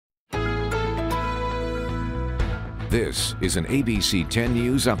This is an ABC 10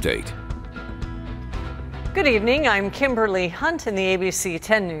 News Update. Good evening, I'm Kimberly Hunt in the ABC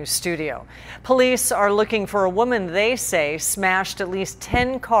 10 News studio. Police are looking for a woman they say smashed at least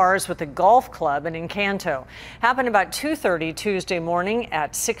 10 cars with a golf club in Encanto. Happened about 2:30 Tuesday morning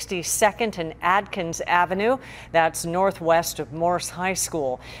at 62nd and Adkins Avenue. That's northwest of Morse High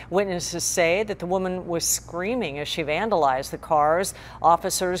School. Witnesses say that the woman was screaming as she vandalized the cars.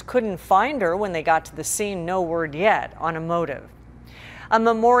 Officers couldn't find her when they got to the scene. No word yet on a motive. A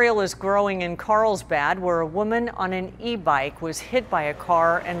memorial is growing in Carlsbad where a woman on an e-bike was hit by a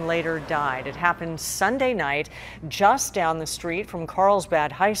car and later died. It happened Sunday night just down the street from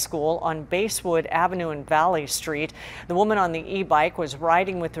Carlsbad High School on Basewood Avenue and Valley Street. The woman on the e-bike was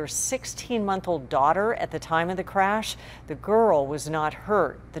riding with her 16-month-old daughter at the time of the crash. The girl was not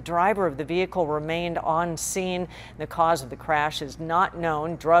hurt. The driver of the vehicle remained on scene. The cause of the crash is not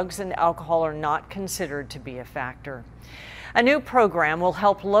known. Drugs and alcohol are not considered to be a factor. A new program will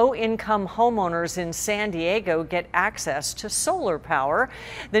help low-income homeowners in San Diego get access to solar power.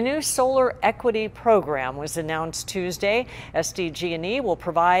 The new Solar Equity Program was announced Tuesday. SDG&E will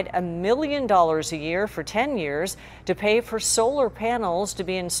provide $1 million a year for 10 years to pay for solar panels to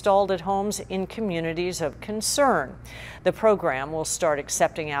be installed at homes in communities of concern. The program will start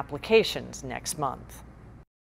accepting applications next month.